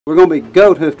We're going to be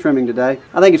goat hoof trimming today.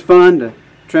 I think it's fun to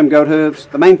trim goat hooves.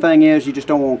 The main thing is you just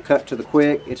don't want to cut to the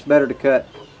quick. It's better to cut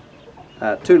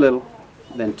too little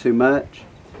than too much.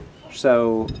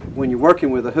 So when you're working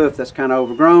with a hoof that's kind of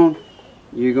overgrown,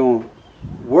 you're going to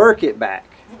work it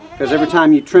back, because every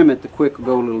time you trim it, the quick will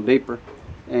go a little deeper.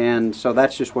 And so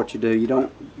that's just what you do. You're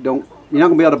not going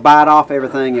to be able to bite off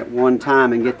everything at one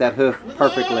time and get that hoof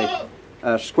perfectly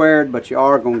squared, but you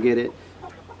are going to get it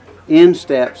in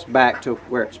steps back to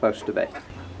where it's supposed to be.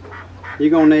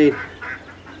 You're going to need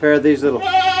a pair of these little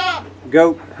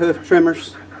goat hoof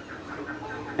trimmers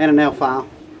and a nail file.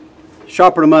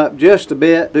 Sharpen them up just a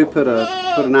bit. Do put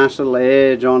a nice little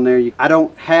edge on there. I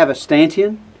don't have a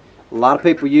stanchion. A lot of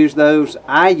people use those.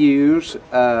 I use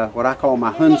what I call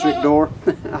my Hunsrück door.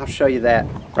 I'll show you that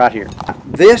right here.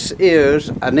 This is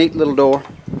a neat little door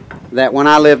that when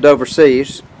I lived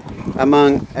overseas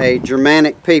among a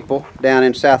Germanic people down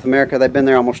in South America, they've been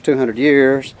there almost 200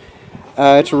 years.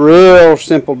 It's a real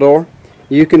simple door.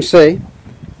 You can see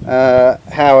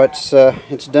how it's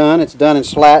done. It's done in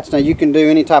slats. Now you can do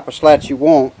any type of slats you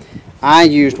want. I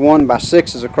used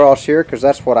 1x6s across here because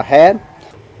that's what I had.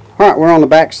 All right, we're on the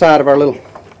back side of our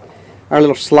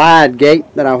little slide gate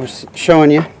that I was showing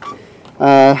you.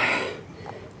 Like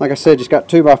I said, just got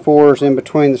 2x4s in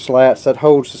between the slats. That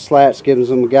holds the slats, gives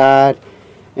them a guide,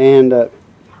 and then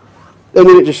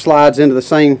it just slides into the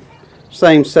same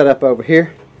setup over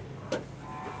here.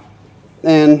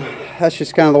 And that's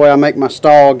just kind of the way I make my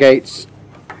stall gates.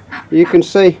 You can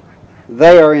see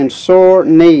they are in sore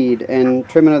need and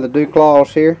trimming of the dew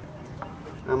claws here.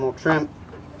 I'm going to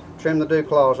trim the dew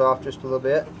claws off just a little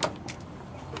bit.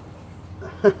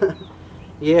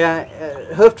 Yeah,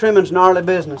 hoof trimming's gnarly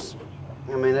business.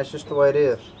 I mean, that's just the way it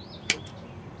is.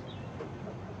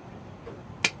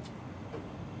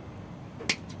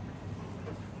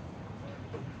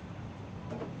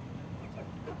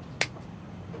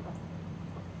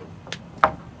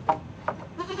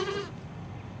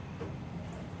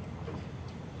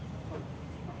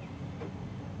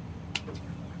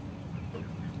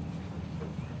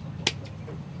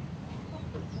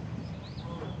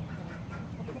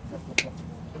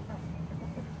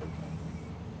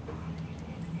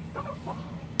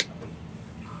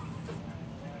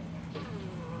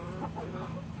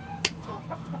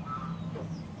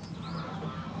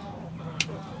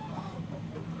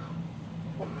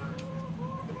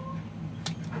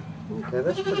 Okay,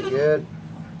 that's pretty good.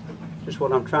 Just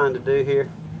what I'm trying to do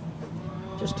here.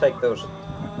 Just take those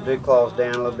dew claws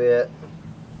down a little bit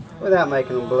without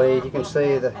making them bleed. You can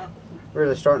see the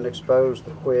really starting to expose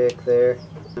the quick there,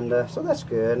 and so that's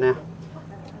good. Now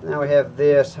we have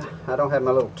this. I don't have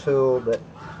my little tool, but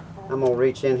I'm gonna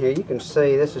reach in here. You can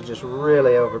see this is just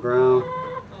really overgrown.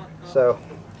 So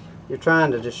you're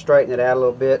trying to just straighten it out a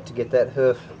little bit to get that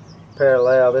hoof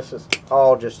parallel. This is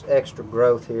all just extra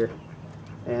growth here,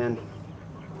 and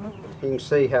you can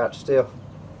see how it's still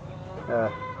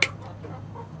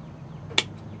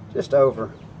just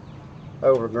overgrown.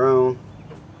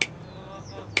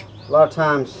 A lot of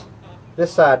times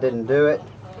this side didn't do it,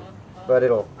 but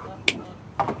it'll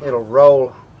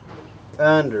roll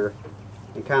under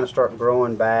and kind of start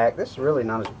growing back. This is really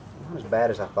not as bad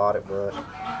as I thought it was.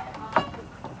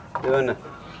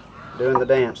 Doing the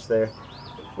dance there.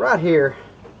 Right here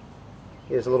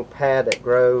is a little pad that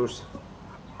grows,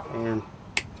 and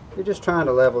you're just trying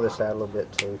to level this out a little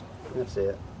bit too. That's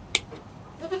it.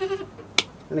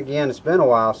 And again, it's been a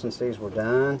while since these were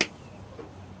done,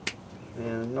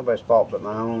 and nobody's fault but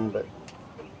my own, but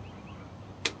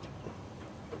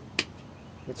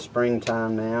it's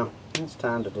springtime now. It's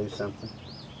time to do something.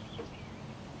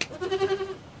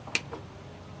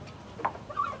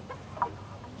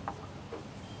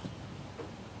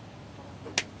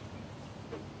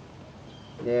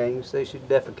 Yeah, you can see she's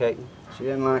defecating. She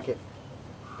didn't like it.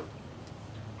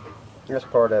 That's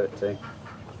part of it too.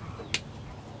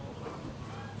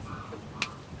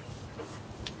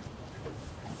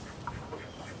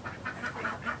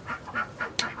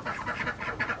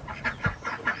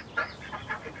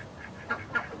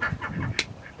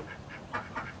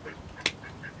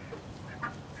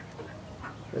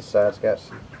 This side's got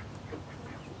some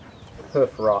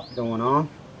hoof rot going on,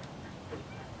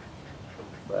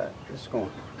 but it's going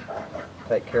to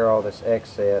take care of all this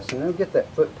excess, and then get that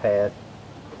foot pad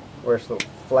where it's a little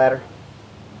flatter.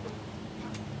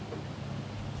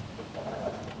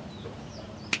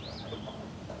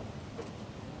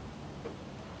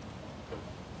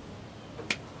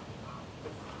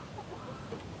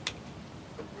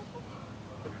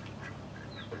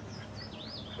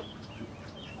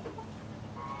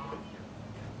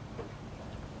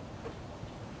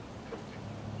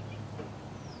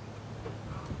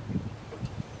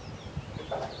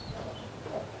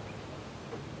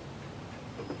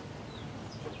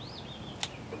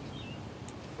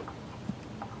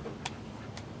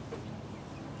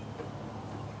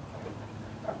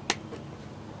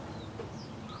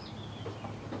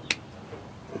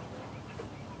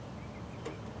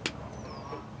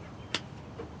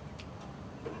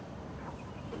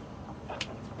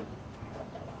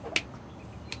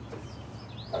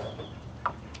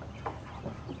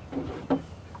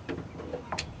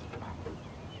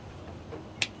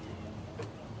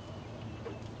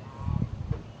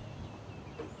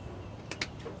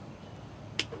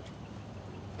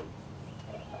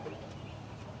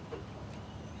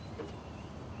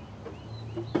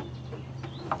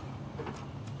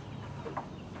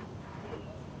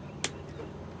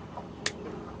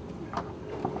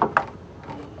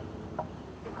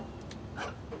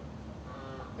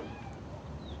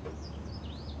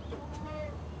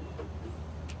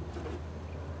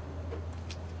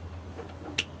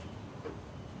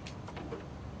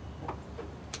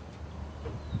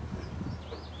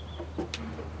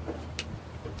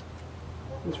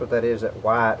 what that is, that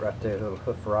white right there, little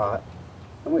hoof rot.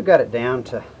 And we've got it down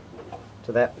to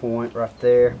that point right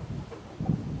there.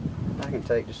 I can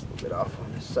take just a little bit off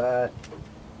on this side.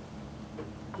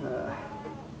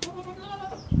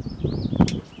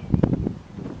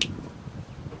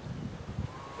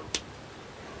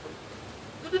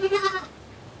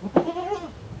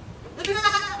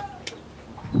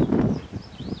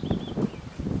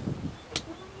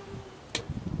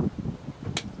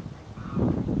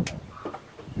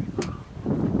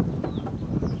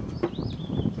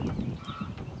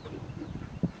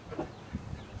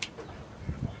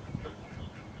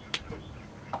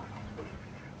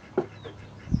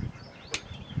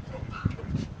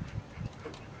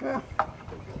 Well,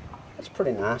 that's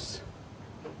pretty nice,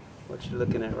 what you're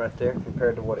looking at right there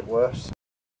compared to what it was.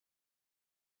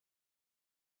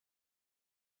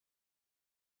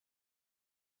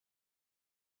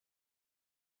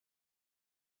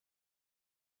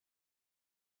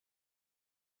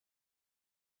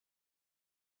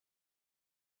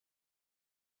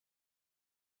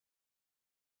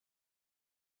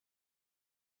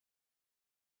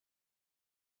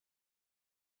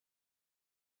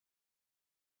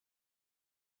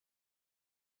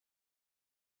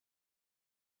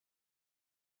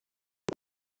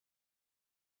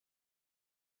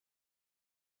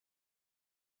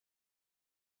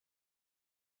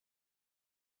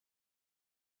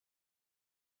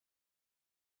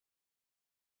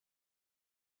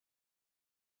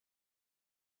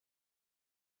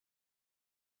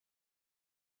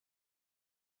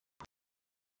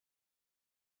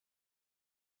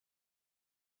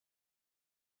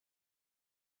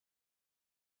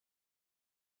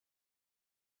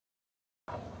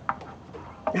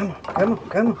 Come on, come on,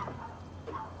 come on.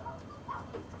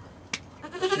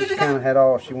 She's kind of had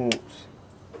all she wants.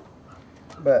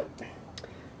 But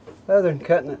other than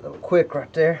cutting it a little quick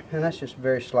right there, and that's just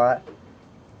very slight,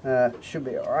 should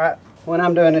be alright. When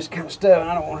I'm doing this kind of stuff,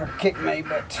 I don't want her to kick me,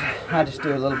 but I just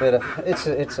do a little bit of,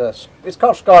 it's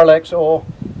called scarlet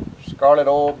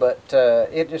oil, but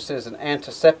it just is an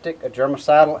antiseptic, a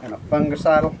germicidal, and a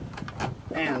fungicidal.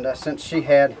 And since she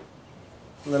had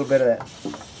a little bit of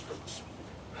that,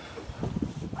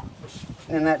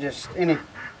 and that just, any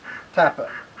type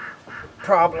of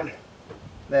problem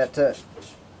that,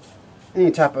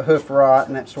 any type of hoof rot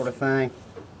and that sort of thing,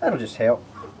 that'll just help.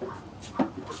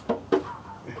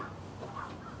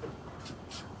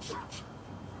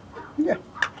 Yeah.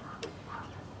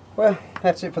 Well,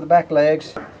 that's it for the back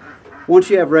legs. Once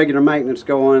you have regular maintenance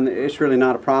going, it's really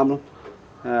not a problem.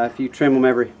 If you trim them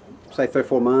every, say, 3 or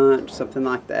 4 months, something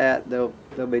like that, they'll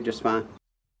be just fine.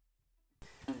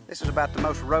 This is about the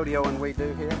most rodeoing we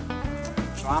do here.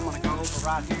 So I'm going to go over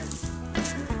right here.